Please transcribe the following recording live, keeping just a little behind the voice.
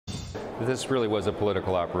this really was a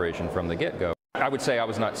political operation from the get-go. I would say I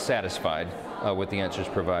was not satisfied with the answers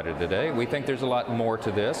provided today. We think there's a lot more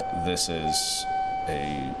to this. This is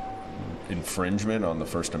a infringement on the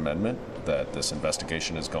First Amendment that this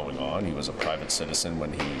investigation is going on. He was a private citizen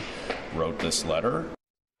when he wrote this letter.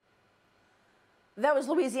 That was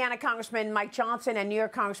Louisiana Congressman Mike Johnson and New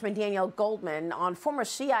York Congressman Daniel Goldman on former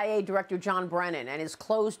CIA Director John Brennan and his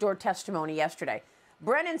closed-door testimony yesterday.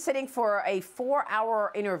 Brennan sitting for a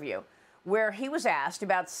 4-hour interview where he was asked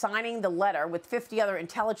about signing the letter with 50 other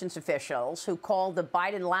intelligence officials who called the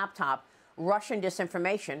Biden laptop Russian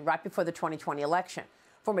disinformation right before the 2020 election.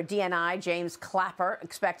 Former DNI James Clapper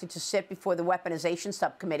expected to sit before the Weaponization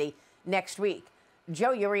Subcommittee next week.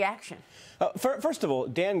 Joe, your reaction? First of all,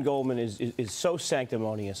 Dan Goldman is so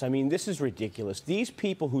sanctimonious. I mean, this is ridiculous. These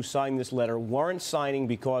people who signed this letter weren't signing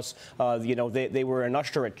because, they were an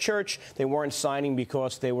usher at church. They weren't signing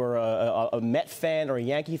because they were a Met fan or a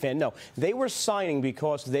Yankee fan. No, they were signing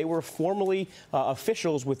because they were formerly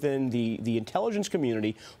officials within the intelligence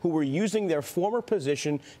community who were using their former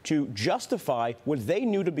position to justify what they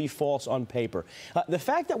knew to be false on paper. The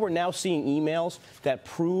fact that we're now seeing emails that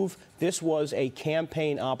prove this was a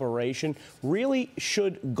campaign operation really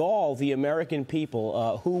should gall the American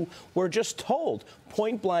people who were just told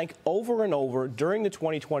point blank over and over during the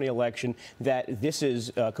 2020 election that this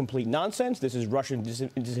is complete nonsense, this is Russian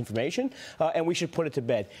disinformation, and we should put it to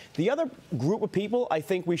bed. The other group of people I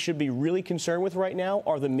think we should be really concerned with right now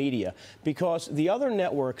are the media, because the other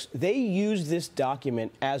networks, they use this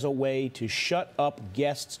document as a way to shut up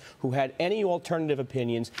guests who had any alternative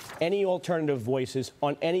opinions, any alternative voices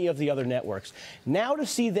on any of the other networks. Now to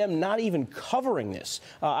see them not even covering this,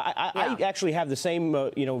 I actually have the same,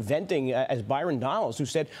 venting as Byron Donalds, who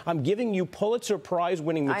said, I'm giving you Pulitzer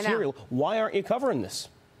Prize-winning material. Why aren't you covering this?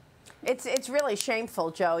 It's really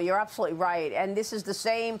shameful, Joe. You're absolutely right. And this is the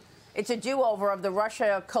same, it's a do-over of the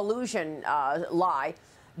Russia collusion lie.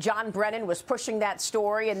 John Brennan was pushing that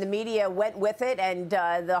story, and the media went with it, and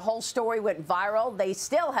the whole story went viral. They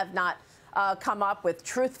still have not come up with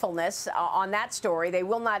truthfulness on that story. They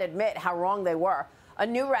will not admit how wrong they were. A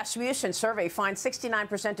new Rasmussen survey finds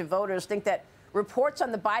 69% of voters think that reports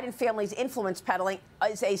on the Biden family's influence peddling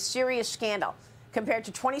is a serious scandal, compared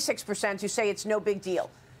to 26% who say it's no big deal.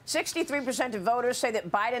 63% of voters say that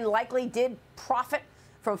Biden likely did profit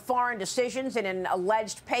from foreign decisions in an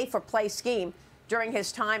alleged pay-for-play scheme during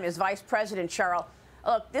his time as vice president, Cheryl.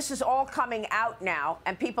 Look, this is all coming out now,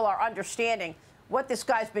 and people are understanding what this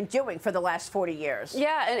guy's been doing for the last 40 years.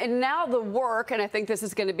 Yeah, and now the work, and I think this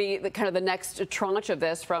is going to be kind of the next tranche of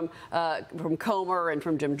this from Comer and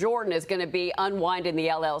from Jim Jordan, is going to be unwinding the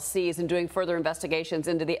LLCs and doing further investigations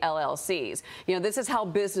into the LLCs. This is how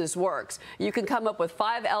business works. You can come up with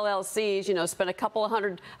 5 LLCs, spend a couple of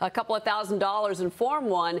 $1,000s and form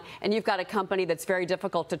one, and you've got a company that's very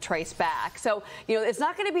difficult to trace back. So, it's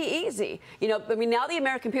not going to be easy. Now the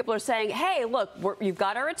American people are saying, hey, look, you've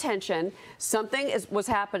got our attention. Something was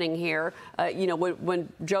happening here. When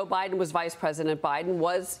Joe Biden was Vice President Biden,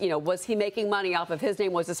 was he making money off of his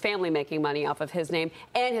name? Was his family making money off of his name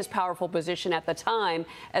and his powerful position at the time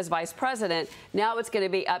as Vice President? Now it's going to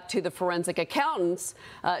be up to the forensic accountants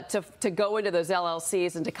to go into those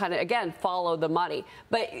LLCs and to kind of, again, follow the money.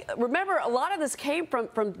 But remember, a lot of this came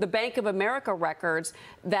from the Bank of America records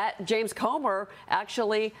that James Comer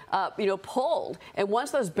actually, pulled. And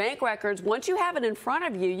once you have it in front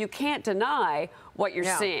of you, you can't deny what you're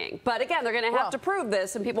seeing. But again, they're going to have to prove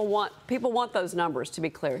this, and people want those numbers, to be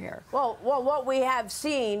clear here. Well, what we have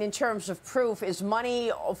seen in terms of proof is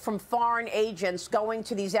money from foreign agents going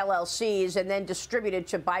to these LLCs and then distributed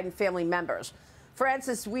to Biden family members. For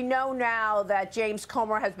instance, we know now that James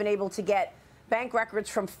Comer has been able to get bank records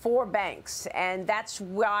from 4 banks, and that's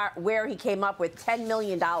where he came up with $10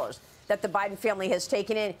 million that the Biden family has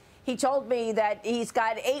taken in. He told me that he's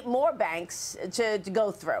got 8 more banks to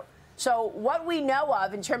go through. So what we know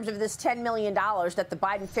of in terms of this $10 million that the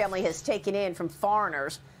Biden family has taken in from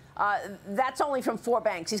foreigners, that's only from 4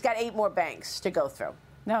 banks. He's got 8 more banks to go through.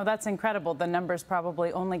 No, that's incredible. The number's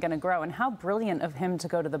probably only going to grow. And how brilliant of him to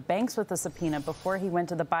go to the banks with a subpoena before he went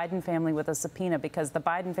to the Biden family with a subpoena, because the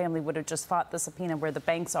Biden family would have just fought the subpoena where the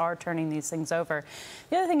banks are turning these things over.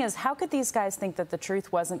 The other thing is, how could these guys think that the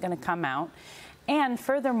truth wasn't going to come out? And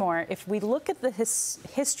furthermore, if we look at the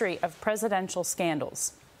history of presidential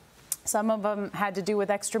scandals, some of them had to do with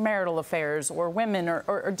extramarital affairs or women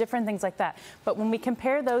or different things like that. But when we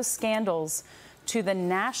compare those scandals to the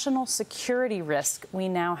national security risk we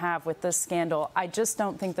now have with this scandal, I just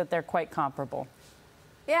don't think that they're quite comparable.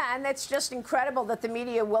 Yeah, and it's just incredible that the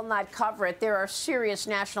media will not cover it. There are serious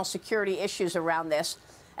national security issues around this.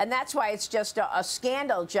 And that's why it's just a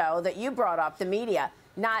scandal, Joe, that you brought up, the media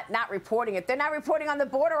not reporting it. They're not reporting on the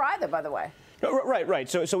border either, by the way. Right.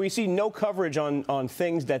 So we see no coverage on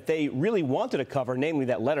things that they really wanted to cover, namely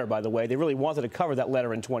that letter, by the way. They really wanted to cover that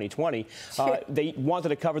letter in 2020. They wanted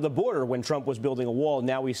to cover the border when Trump was building a wall.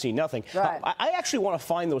 Now we see nothing. Right. I actually want to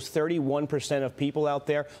find those 31% of people out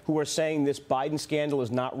there who are saying this Biden scandal is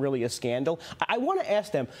not really a scandal. I want to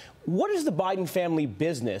ask them, what is the Biden family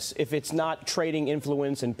business if it's not trading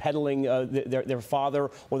influence and peddling their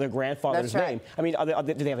father or their grandfather's name? I mean,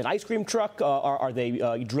 do they have an ice cream truck? Are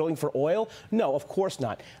they drilling for oil? No, of course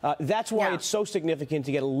not. That's why it's so significant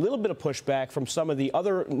to get a little bit of pushback from some of the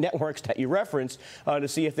other networks that you referenced to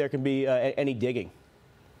see if there can be any digging.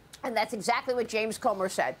 And that's exactly what James Comer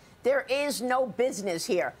said. There is no business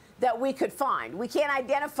here that we could find. We can't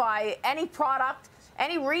identify any product,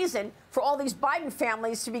 any reason for all these Biden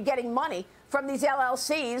families to be getting money from these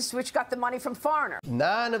LLCs, which got the money from foreigners.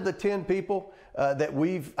 9 of the 10 people that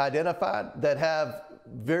we've identified that have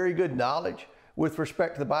very good knowledge with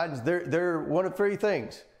respect to the Bidens, they're one of 3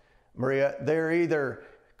 things, Maria. They're either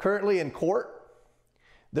currently in court,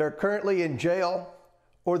 they're currently in jail,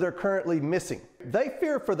 or they're currently missing. They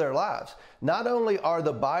fear for their lives. Not only are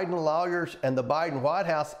the Biden lawyers and the Biden White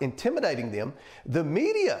House intimidating them, the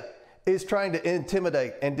media is trying to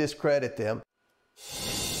intimidate and discredit them.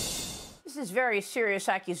 This is very serious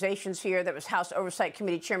accusations here. That was House Oversight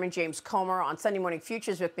Committee Chairman James Comer on Sunday Morning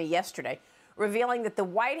Futures with me yesterday, revealing that the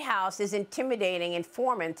White House is intimidating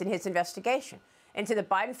informants in his investigation into the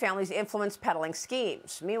Biden family's influence peddling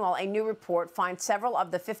schemes. Meanwhile, a new report finds several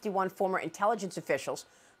of the 51 former intelligence officials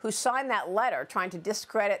who signed that letter trying to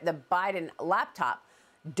discredit the Biden laptop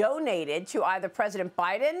donated to either President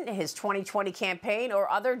Biden, his 2020 campaign,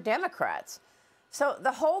 or other Democrats. So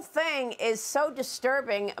the whole thing is so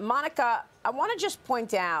disturbing. Monica, I want to just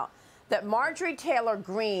point out that Marjorie Taylor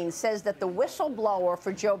Greene says that the whistleblower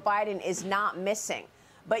for Joe Biden is not missing.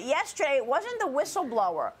 But yesterday, it wasn't the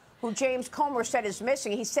whistleblower who James Comer said is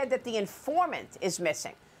missing. He said that the informant is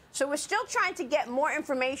missing. So we're still trying to get more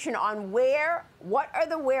information on what are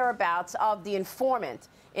the whereabouts of the informant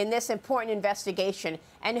in this important investigation,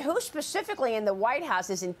 and who specifically in the White House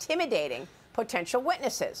is intimidating potential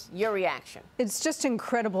witnesses. Your reaction? It's just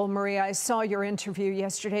incredible, Maria. I saw your interview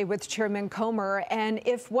yesterday with Chairman Comer, and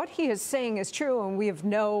if what he is saying is true, and we have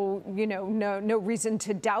no reason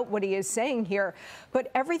to doubt what he is saying here,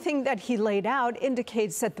 but everything that he laid out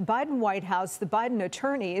indicates that the Biden White House, the Biden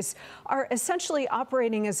attorneys, are essentially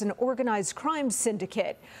operating as an organized crime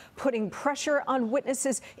syndicate, putting pressure on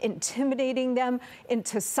witnesses, intimidating them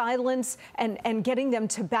into silence, and getting them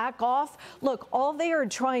to back off. Look, all they are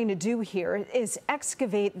trying to do here is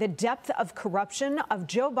excavate the depth of corruption of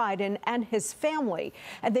Joe Biden and his family.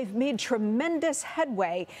 And they've made tremendous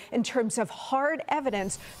headway in terms of hard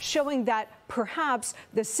evidence showing that perhaps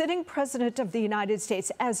the sitting president of the United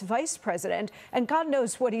States as vice president, and God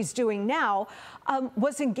knows what he's doing now,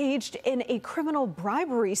 was engaged in a criminal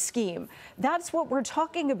bribery scheme. That's what we're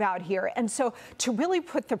talking about here. And so to really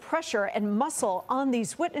put the pressure and muscle on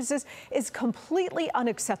these witnesses is completely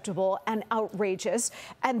unacceptable and outrageous.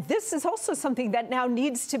 And this is also something that now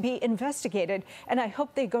needs to be investigated. And I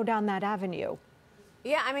hope they go down that avenue.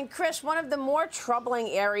 Yeah, I mean, Chris, one of the more troubling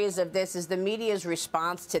areas of this is the media's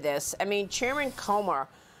response to this. I mean, Chairman Comer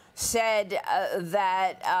said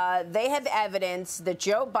that they have evidence that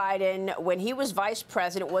Joe Biden, when he was vice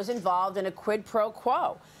president, was involved in a quid pro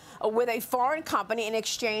quo with a foreign company in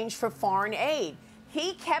exchange for foreign aid.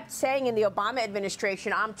 He kept saying in the Obama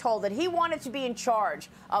administration, I'm told, that he wanted to be in charge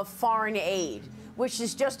of foreign aid, which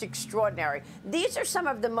is just extraordinary. These are some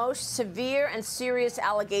of the most severe and serious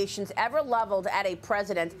allegations ever leveled at a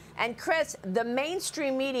president. And, Chris, the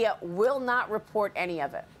mainstream media will not report any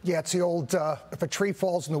of it. Yeah, it's the old, if a tree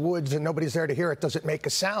falls in the woods and nobody's there to hear it, does it make a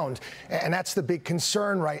sound? And that's the big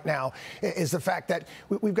concern right now, is the fact that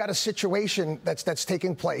we've got a situation that's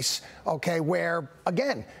taking place, okay, where,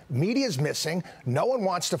 again, media's missing. No one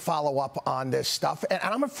wants to follow up on this stuff. And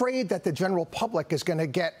I'm afraid that the general public is going to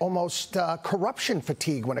get almost corruption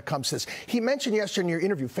fatigue when it comes to this. He mentioned yesterday in your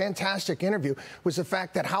interview, fantastic interview, was the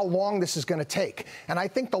fact that how long this is going to take. And I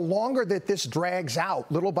think the longer that this drags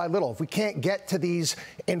out, little by little, if we can't get to these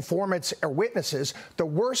informants or witnesses, the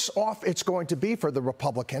worse off it's going to be for the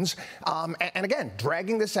Republicans. And again,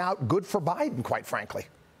 dragging this out, good for Biden, quite frankly.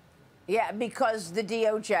 Yeah, because the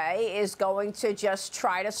DOJ is going to just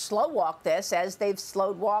try to slow walk this, as they've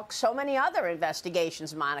slowed walked so many other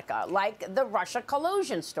investigations, Monica, like the Russia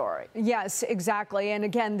collusion story. Yes, exactly. And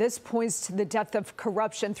again, this points to the depth of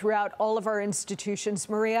corruption throughout all of our institutions,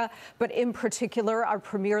 Maria, but in particular, our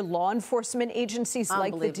premier law enforcement agencies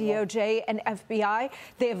like the DOJ and FBI.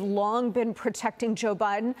 They have long been protecting Joe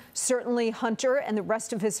Biden, certainly Hunter and the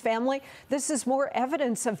rest of his family. This is more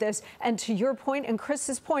evidence of this. And to your point and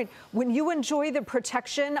Chris's point, when you enjoy the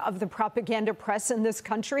protection of the propaganda press in this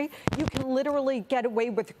country, you can literally get away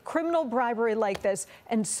with criminal bribery like this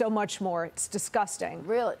and so much more. It's disgusting.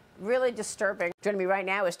 Really disturbing. Joining me right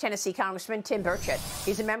now is Tennessee Congressman Tim Burchett.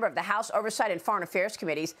 He's a member of the House Oversight and Foreign Affairs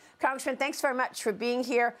Committees. Congressman, thanks very much for being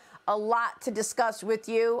here. A lot to discuss with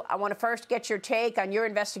you. I want to first get your take on your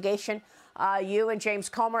investigation, you and James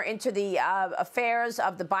Comer, into the affairs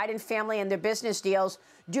of the Biden family and their business deals.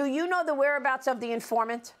 Do you know the whereabouts of the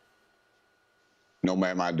informant? No,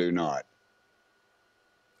 ma'am, I do not.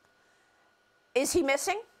 Is he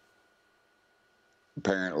missing?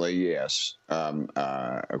 Apparently, yes.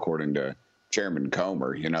 According to Chairman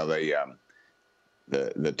Comer, you know,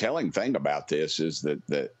 the telling thing about this is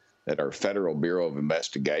that our Federal Bureau of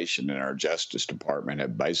Investigation and our Justice Department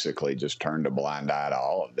have basically just turned a blind eye to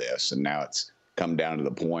all of this, and now it's come down to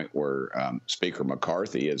the point where Speaker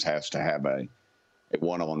McCarthy has to have a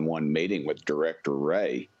one-on-one meeting with Director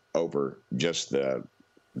Wray over just the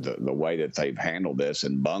way that they've handled this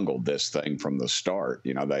and bungled this thing from the start.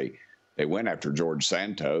 You know, they went after George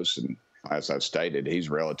Santos, and as I've stated, he's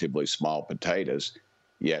relatively small potatoes.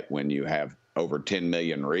 Yet when you have over 10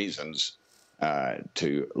 million reasons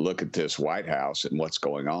to look at this White House and what's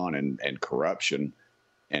going on and corruption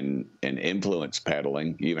and influence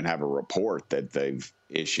peddling, you even have a report that they've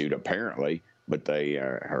issued apparently, but they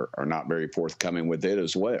are not very forthcoming with it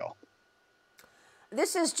as well.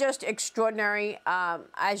 This is just extraordinary,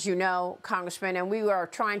 as you know, Congressman, and we are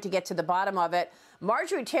trying to get to the bottom of it.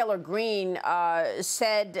 Marjorie Taylor Greene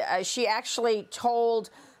said she actually told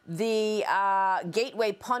the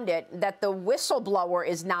Gateway pundit that the whistleblower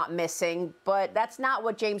is not missing, but that's not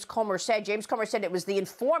what James Comer said. James Comer said it was the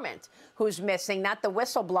informant who's missing, not the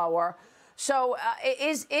whistleblower. So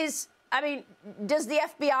I mean, does the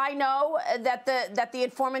FBI know that the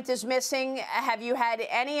informant is missing? Have you had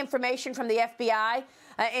any information from the FBI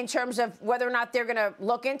in terms of whether or not they're going to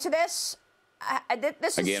look into this?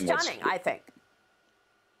 This is stunning, I think.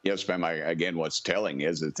 Yes, ma'am. Again, what's telling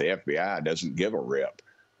is that the FBI doesn't give a rip.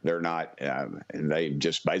 They're not. They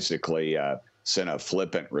just basically sent a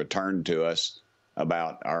flippant return to us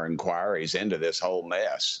about our inquiries into this whole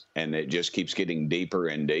mess, and it just keeps getting deeper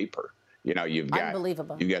and deeper. You know, you've got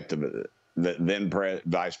the then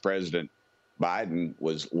Vice President Biden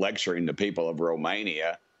was lecturing the people of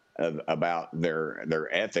Romania about their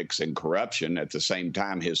ethics and corruption. At the same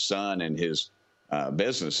time, his son and his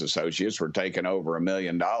business associates were taking over $1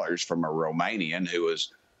 million from a Romanian who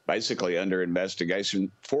was basically under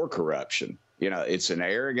investigation for corruption. You know, it's an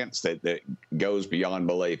arrogance that goes beyond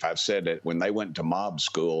belief. I've said that when they went to mob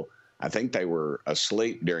school, I think they were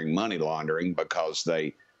asleep during money laundering, because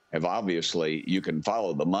they have obviously, you can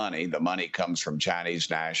follow the money. The money comes from Chinese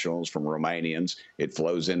nationals, from Romanians. It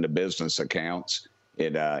flows into business accounts.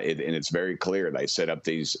 And it's very clear. They set up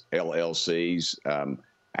these LLCs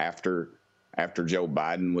after Joe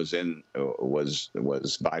Biden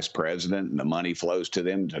was vice president, and the money flows to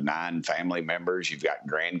them, to 9 family members. You've got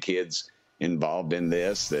grandkids involved in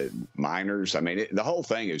this, the minors. I mean, the whole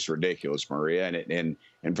thing is ridiculous, Maria. And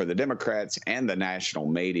for the Democrats and the national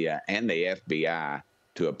media and the FBI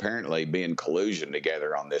to apparently be in collusion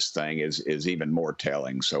together on this thing is even more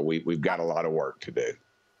telling. So we've got a lot of work to do.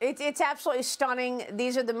 It's absolutely stunning.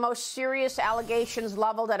 These are the most serious allegations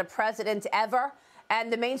leveled at a president ever,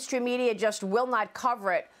 and the mainstream media just will not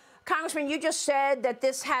cover it. Congressman, you just said that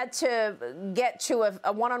this had to get to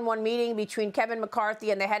a one-on-one meeting between Kevin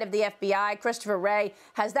McCarthy and the head of the FBI, Christopher Wray.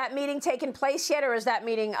 Has that meeting taken place yet, or is that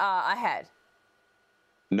meeting ahead?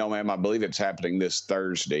 No, ma'am. I believe it's happening this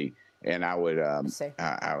Thursday. And I would,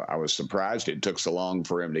 I was surprised it took so long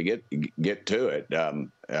for him to get to it.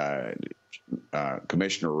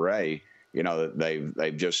 Commissioner Wray, you know,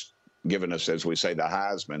 they've just given us, as we say, the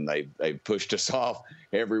Heisman. They've pushed us off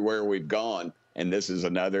everywhere we've gone, and this is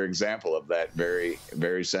another example of that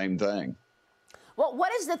very same thing. Well,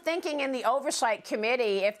 what is the thinking in the Oversight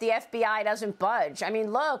Committee if the FBI doesn't budge? I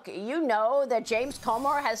mean, look, you know that James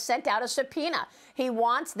Comer has sent out a subpoena. He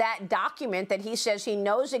wants that document that he says he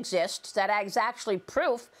knows exists, that is actually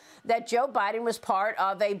proof that Joe Biden was part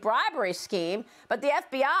of a bribery scheme. But the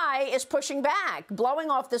FBI is pushing back,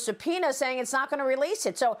 blowing off the subpoena, saying it's not going to release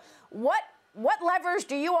it. So what what levers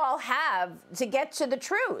do you all have to get to the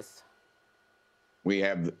truth? We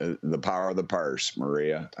have the power of the purse,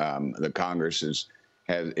 Maria. The Congress is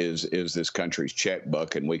this country's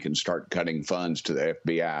checkbook, and we can start cutting funds to the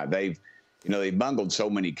FBI. They've bungled so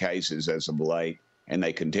many cases as of late, and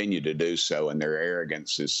they continue to do so. And their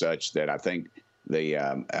arrogance is such that I think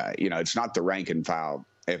it's not the rank and file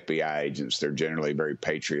FBI agents. They're generally very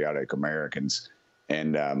patriotic Americans,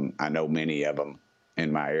 and I know many of them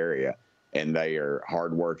in my area. And they are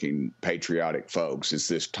hardworking, patriotic folks. It's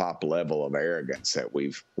this top level of arrogance that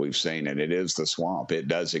we've seen, and it is the swamp. It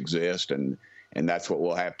does exist, and that's what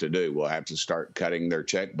we'll have to do. We'll have to start cutting their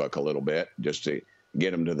checkbook a little bit just to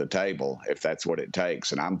get them to the table, if that's what it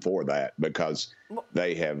takes. And I'm for that, because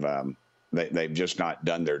they have they've just not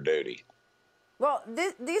done their duty. Well,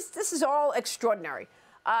 this is all extraordinary.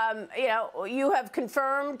 You have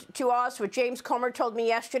confirmed to us what James Comer told me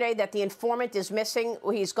yesterday, that the informant is missing.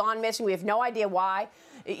 He's gone missing. We have no idea why.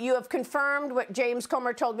 You have confirmed what James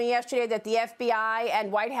Comer told me yesterday, that the FBI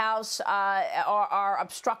and White House are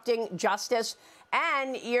obstructing justice.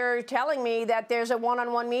 And you're telling me that there's a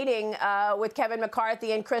one-on-one meeting with Kevin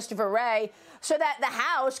McCarthy and Christopher Wray so that the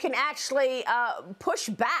House can actually push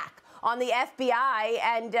back on the FBI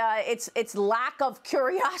and its lack of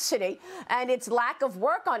curiosity and its lack of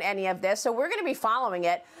work on any of this. So we're going to be following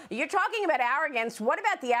it. You're talking about arrogance. What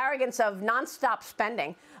about the arrogance of nonstop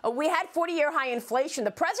spending? We had 40-year high inflation. The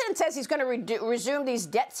president says he's going to resume these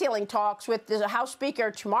debt ceiling talks with the House Speaker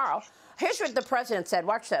tomorrow. Here's what the president said.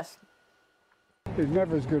 Watch this. It's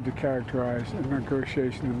never as good to characterize a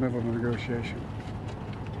negotiation in the middle of a negotiation.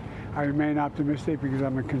 I remain optimistic because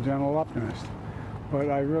I'm a congenital optimist. But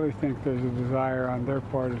I really think there's a desire on their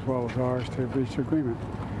part as well as ours to reach agreement.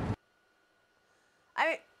 I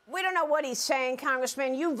mean, we don't know what he's saying,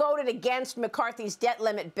 Congressman. You voted against McCarthy's debt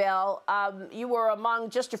limit bill. You were among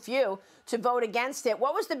just a few to vote against it.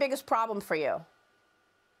 What was the biggest problem for you?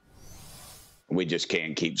 We just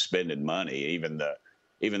can't keep spending money, even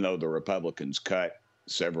though the Republicans cut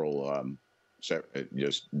several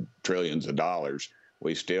just trillions of dollars.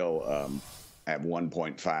 We still have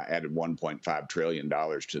added $1.5 trillion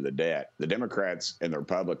to the debt. The Democrats and the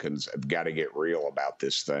Republicans have got to get real about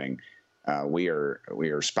this thing. We are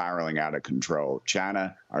spiraling out of control.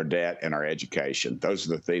 China, our debt, and our education. Those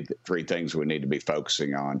are the three things we need to be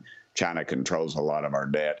focusing on. China controls a lot of our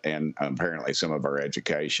debt and apparently some of our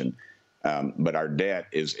education. But our debt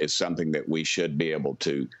is something that we should be able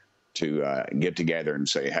to get together and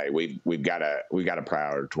say, hey, we've got to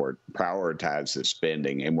prioritize the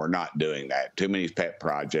spending, and we're not doing that. Too many pet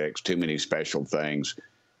projects, too many special things,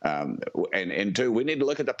 and two, we need to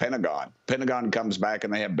look at the Pentagon. Pentagon comes back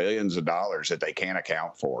and they have billions of dollars that they can't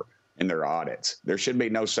account for in their audits. There should be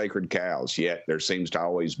no sacred cows, yet there seems to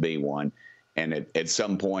always be one. And at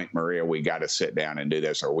some point, Maria, we got to sit down and do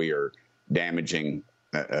this, or we are damaging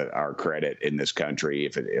our credit in this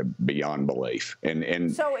country beyond belief.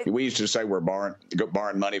 And so we used to say we're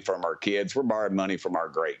borrowing money from our kids. We're borrowing money from our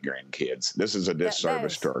great-grandkids. This is a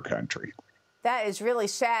disservice to our country. That is really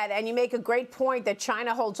sad. And you make a great point that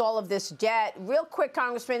China holds all of this debt. Real quick,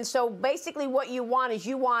 Congressman, so basically what you want is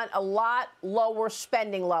a lot lower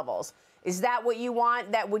spending levels. Is that what you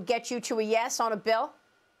want that would get you to a yes on a bill?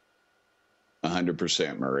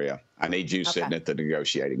 100%, Maria. I need you sitting at the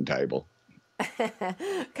negotiating table.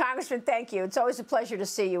 Congressman, thank you. It's always a pleasure to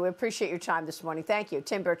see you. We appreciate your time this morning. Thank you.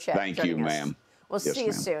 Tim Burchett. Thank you, ma'am. We'll see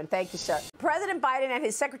you soon. Thank you, sir. President Biden and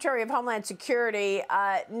his Secretary of Homeland Security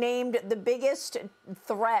named the biggest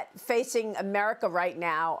threat facing America right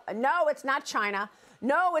now. No, it's not China.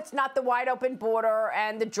 No, it's not the wide open border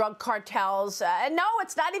and the drug cartels. And no,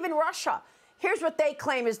 it's not even Russia. Here's what they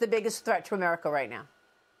claim is the biggest threat to America right now.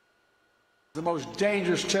 The most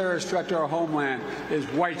dangerous terrorist threat to our homeland is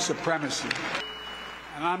white supremacy.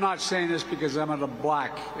 And I'm not saying this because I'm at a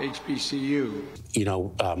black HBCU. You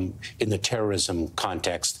know, in the terrorism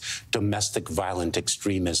context, domestic violent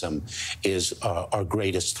extremism is our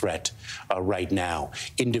greatest threat right now.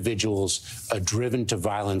 Individuals driven to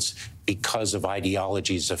violence because of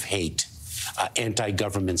ideologies of hate,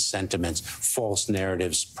 anti-government sentiments, false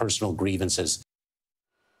narratives, personal grievances.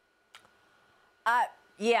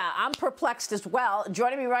 Yeah, I'm perplexed as well.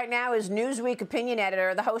 Joining me right now is Newsweek opinion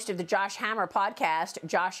editor, the host of the Josh Hammer podcast,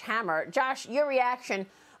 Josh Hammer. Josh, your reaction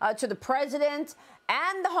to the president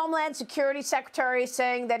and the Homeland Security Secretary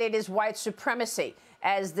saying that it is white supremacy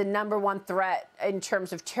as the #1 threat in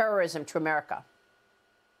terms of terrorism to America.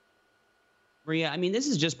 Maria, I mean, this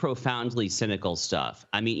is just profoundly cynical stuff.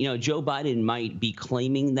 I mean, you know, Joe Biden might be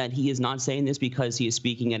claiming that he is not saying this because he is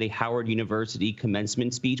speaking at a Howard University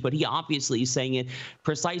commencement speech, but he obviously is saying it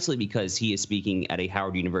precisely because he is speaking at a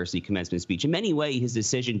Howard University commencement speech. In many ways, his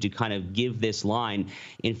decision to kind of give this line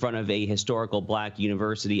in front of a historical black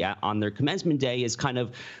university on their commencement day is kind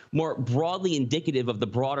of more broadly indicative of the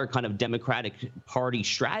broader kind of Democratic Party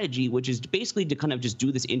strategy, which is basically to kind of just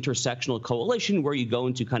do this intersectional coalition where you go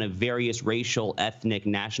into kind of various racial, ethnic,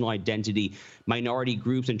 national identity, minority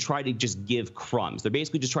groups and try to just give crumbs. They're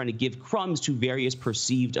basically just trying to give crumbs to various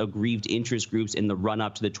perceived aggrieved interest groups in the run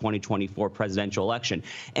up to the 2024 presidential election.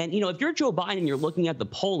 And, you know, if you're Joe Biden and you're looking at the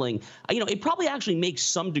polling, you know, it probably actually makes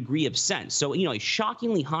some degree of sense. So, you know, a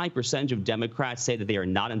shockingly high percentage of Democrats say that they are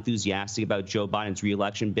not enthusiastic about Joe Biden's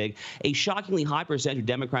reelection bid. A shockingly high percentage of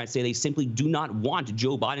Democrats say they simply do not want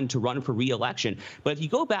Joe Biden to run for reelection. But if you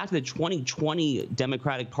go back to the 2020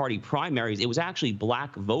 Democratic Party primaries, it was actually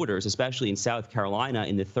black voters, especially in South Carolina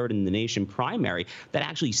in the third in the nation primary, that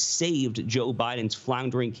actually saved Joe Biden's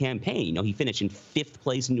floundering campaign. You know, he finished in 5th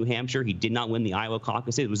place in New Hampshire. He did not win the Iowa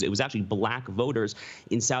caucus. It was actually black voters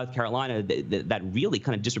in South Carolina that really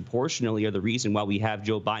kind of disproportionately are the reason why we have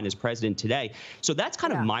Joe Biden as president today. So that's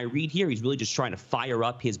kind of my read here. He's really just trying to fire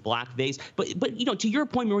up his black base. But you know, to your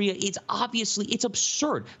point, Maria, it's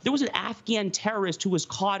absurd. There was an Afghan terrorist who was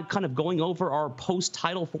caught kind of going over our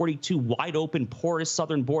post-Title 42 wide open, porous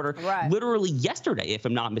southern border literally yesterday, if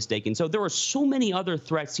I'm not mistaken. So there are so many other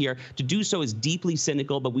threats here. To do so is deeply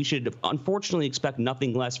cynical, but we should unfortunately expect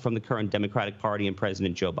nothing less from the current Democratic Party and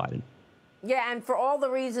President Joe Biden. Yeah, and for all the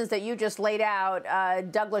reasons that you just laid out,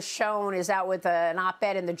 Douglas Schoen is out with an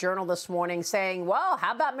op-ed in the Journal this morning saying, well,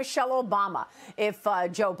 how about Michelle Obama if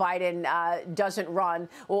Joe Biden doesn't run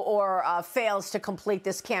or fails to complete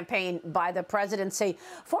this campaign by the presidency?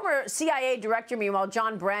 Former CIA Director, meanwhile,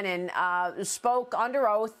 John Brennan, spoke under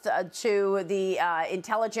oath to the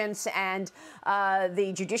Intelligence and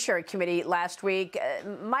the Judiciary Committee last week.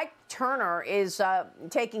 Mike Turner is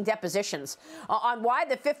taking depositions on why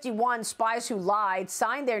the 51 spies who lied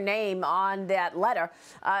signed their name on that letter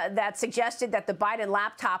that suggested that the Biden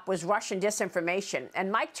laptop was Russian disinformation. And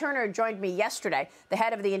Mike Turner joined me yesterday, the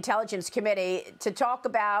head of the Intelligence Committee, to talk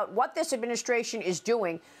about what this administration is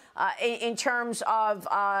doing in terms of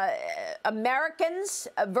Americans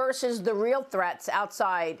versus the real threats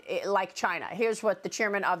outside, like China. Here's what the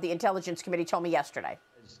chairman of the Intelligence Committee told me yesterday.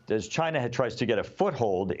 As China tries to get a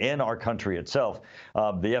foothold in our country itself,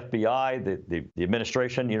 the FBI, the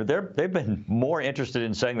administration, you know, they've been more interested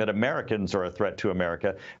in saying that Americans are a threat to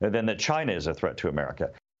America than that China is a threat to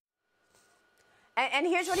America. And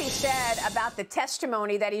here's what he said about the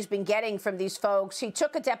testimony that he's been getting from these folks. He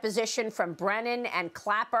took a deposition from Brennan and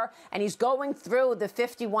Clapper, and he's going through the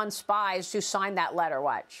 51 spies who signed that letter.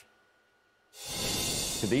 Watch.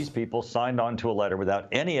 These people signed on to a letter without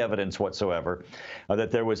any evidence whatsoever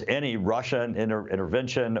that there was any Russian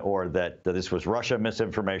intervention or that this was Russia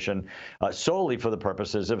misinformation, solely for the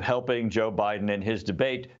purposes of helping Joe Biden in his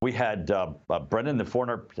debate. We had Brennan, the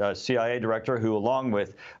former CIA director, who, along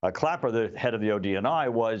with Clapper, the head of the ODNI,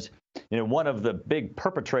 was one of the big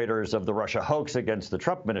perpetrators of the Russia hoax against the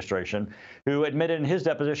Trump administration, who admitted in his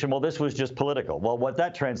deposition, well, this was just political. Well, what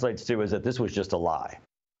that translates to is that this was just a lie.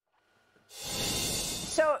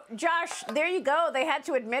 So, Josh, there you go. They had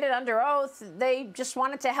to admit it under oath. They just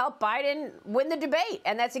wanted to help Biden win the debate.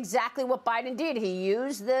 And that's exactly what Biden did. He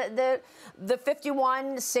used the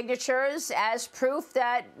 51 signatures as proof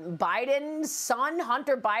that Biden's son,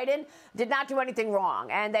 Hunter Biden, did not do anything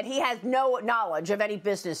wrong and that he has no knowledge of any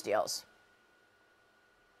business deals.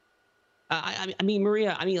 I mean,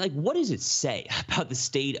 Maria, like, what does it say about the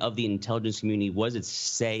state of the intelligence community? What does it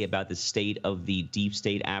say about the state of the deep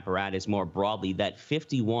state apparatus more broadly that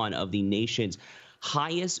 51 of the nation's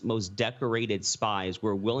highest, most decorated spies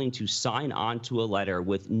were willing to sign onto a letter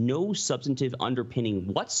with no substantive underpinning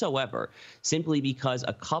whatsoever, simply because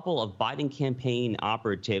a couple of Biden campaign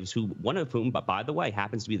operatives, one of whom, by the way,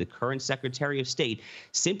 happens to be the current Secretary of State,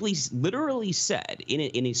 simply literally said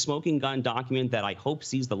in a smoking gun document that I hope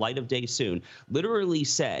sees the light of day soon, literally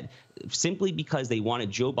said, simply because they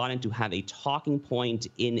wanted Joe Biden to have a talking point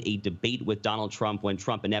in a debate with Donald Trump when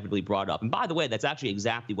Trump inevitably brought up. And by the way, that's actually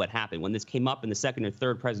exactly what happened. When this came up in the second or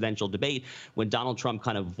third presidential debate, when Donald Trump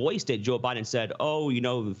kind of voiced it, Joe Biden said,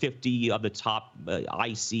 50 of the top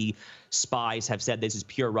IC spies have said this is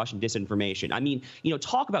pure Russian disinformation. I mean,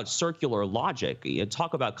 talk about circular logic.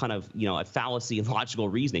 Talk about kind of, a fallacy in logical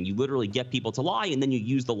reasoning. You literally get people to lie, and then you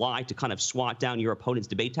use the lie to kind of swat down your opponent's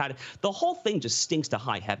debate tactic. The whole thing just stinks to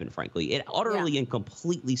high heaven, frankly. frankly. It utterly and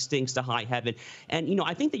completely stinks to high heaven. And, you know,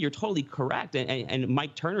 I think that you're totally correct. And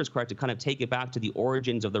Mike Turner is correct to kind of take it back to the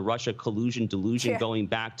origins of the Russia collusion delusion going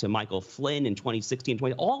back to Michael Flynn in 2016,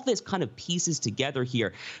 20. All this kind of pieces together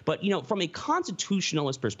here. But, you know, from a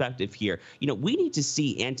constitutionalist perspective here, you know, we need to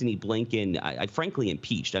see Antony Blinken, frankly,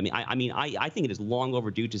 impeached. I think it is long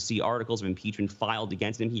overdue to see articles of impeachment filed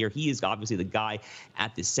against him here. He is obviously the guy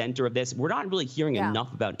at the center of this. We're not really hearing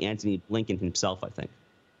enough about Antony Blinken himself, I think.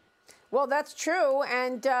 Well, that's true.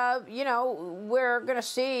 And, you know, we're going to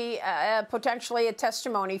see potentially a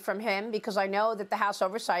testimony from him, because I know that the House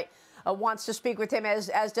Oversight wants to speak with him,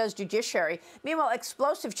 as does Judiciary. Meanwhile,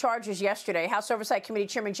 explosive charges yesterday. House Oversight Committee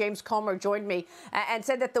Chairman James Comer joined me and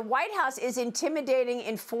said that the White House is intimidating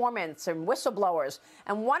informants and whistleblowers,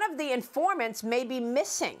 and one of the informants may be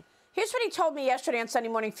missing. Here's what he told me yesterday on Sunday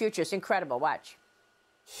Morning Futures. Incredible. Watch.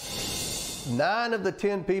 9 of the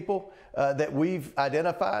 10 people that we've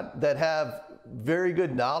identified that have very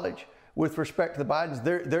good knowledge with respect to the Bidens,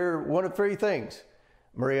 they're one of 3 things,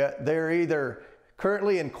 Maria. They're either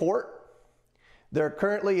currently in court, they're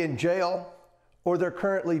currently in jail, or they're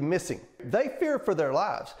currently missing. They fear for their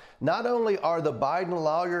lives. Not only are the Biden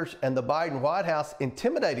lawyers and the Biden White House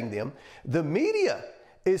intimidating them, the media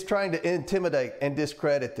is trying to intimidate and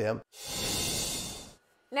discredit them.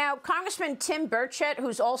 Now, Congressman Tim Burchett,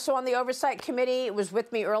 who's also on the Oversight Committee, was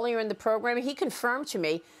with me earlier in the program. He confirmed to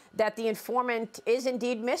me that the informant is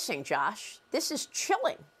indeed missing, Josh. This is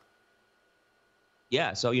chilling.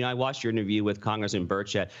 Yeah, so, you know, I watched your interview with Congressman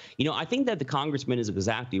Burchett. You know, I think that the congressman is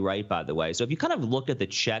exactly right, by the way. So if you kind of look at the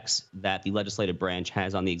checks that the legislative branch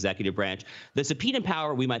has on the executive branch, the subpoena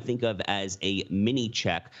power we might think of as a mini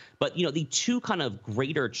check. But, you know, the 2 kind of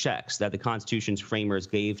greater checks that the Constitution's framers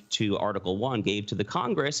gave to Article 1, gave to the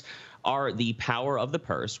Congress, are the power of the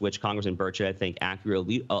purse, which Congressman Burchett, I think,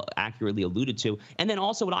 accurately alluded to, and then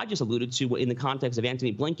also what I just alluded to in the context of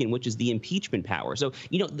Antony Blinken, which is the impeachment power. So,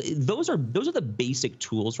 you know, those are the basic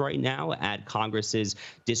tools right now at Congress's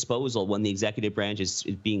disposal when the executive branch is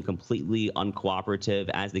being completely uncooperative,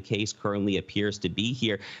 as the case currently appears to be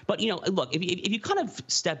here. But, you know, look, if you kind of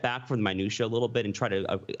step back from the minutia a little bit and try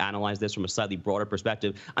to analyze this from a slightly broader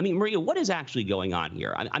perspective, I mean, Maria, what is actually going on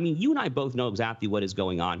here? I mean, you and I both know exactly what is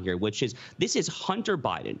going on here, which is this is Hunter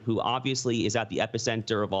Biden, who obviously is at the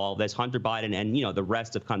epicenter of all of this. Hunter Biden and, you know, the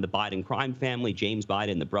rest of kind of the Biden crime family, James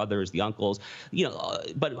Biden, the brothers, the uncles, you know,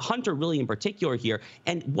 but Hunter really in particular here.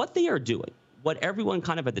 And what they are doing, what everyone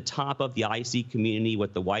kind of at the top of the IC community,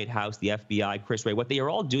 with the White House, the FBI, Chris Wray, what they are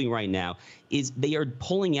all doing right now is they are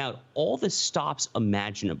pulling out all the stops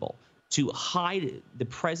imaginable to hide the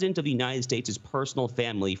president of the United States' personal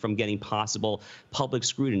family from getting possible public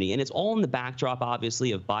scrutiny. And it's all in the backdrop,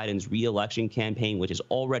 obviously, of Biden's re-election campaign, which is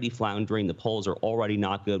already floundering. The polls are already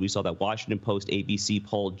not good. We saw that Washington Post ABC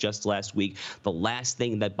poll just last week. The last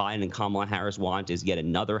thing that Biden and Kamala Harris want is yet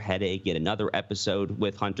another headache, yet another episode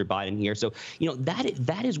with Hunter Biden here. So, you know,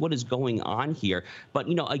 that is what is going on here. But,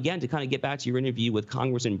 you know, again, to kind of get back to your interview with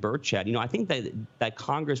Congressman Burchett, you know, I think that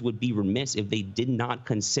Congress would be remiss if they did not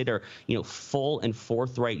consider, you know, full and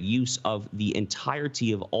forthright use of the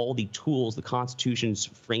entirety of all the tools the Constitution's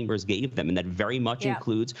framers gave them. And that very much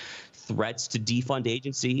includes threats to defund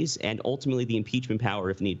agencies and ultimately the impeachment power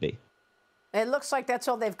if need be. It looks like that's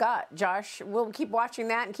all they've got, Josh. We'll keep watching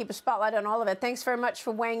that and keep a spotlight on all of it. Thanks very much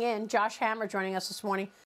for weighing in. Josh Hammer joining us this morning.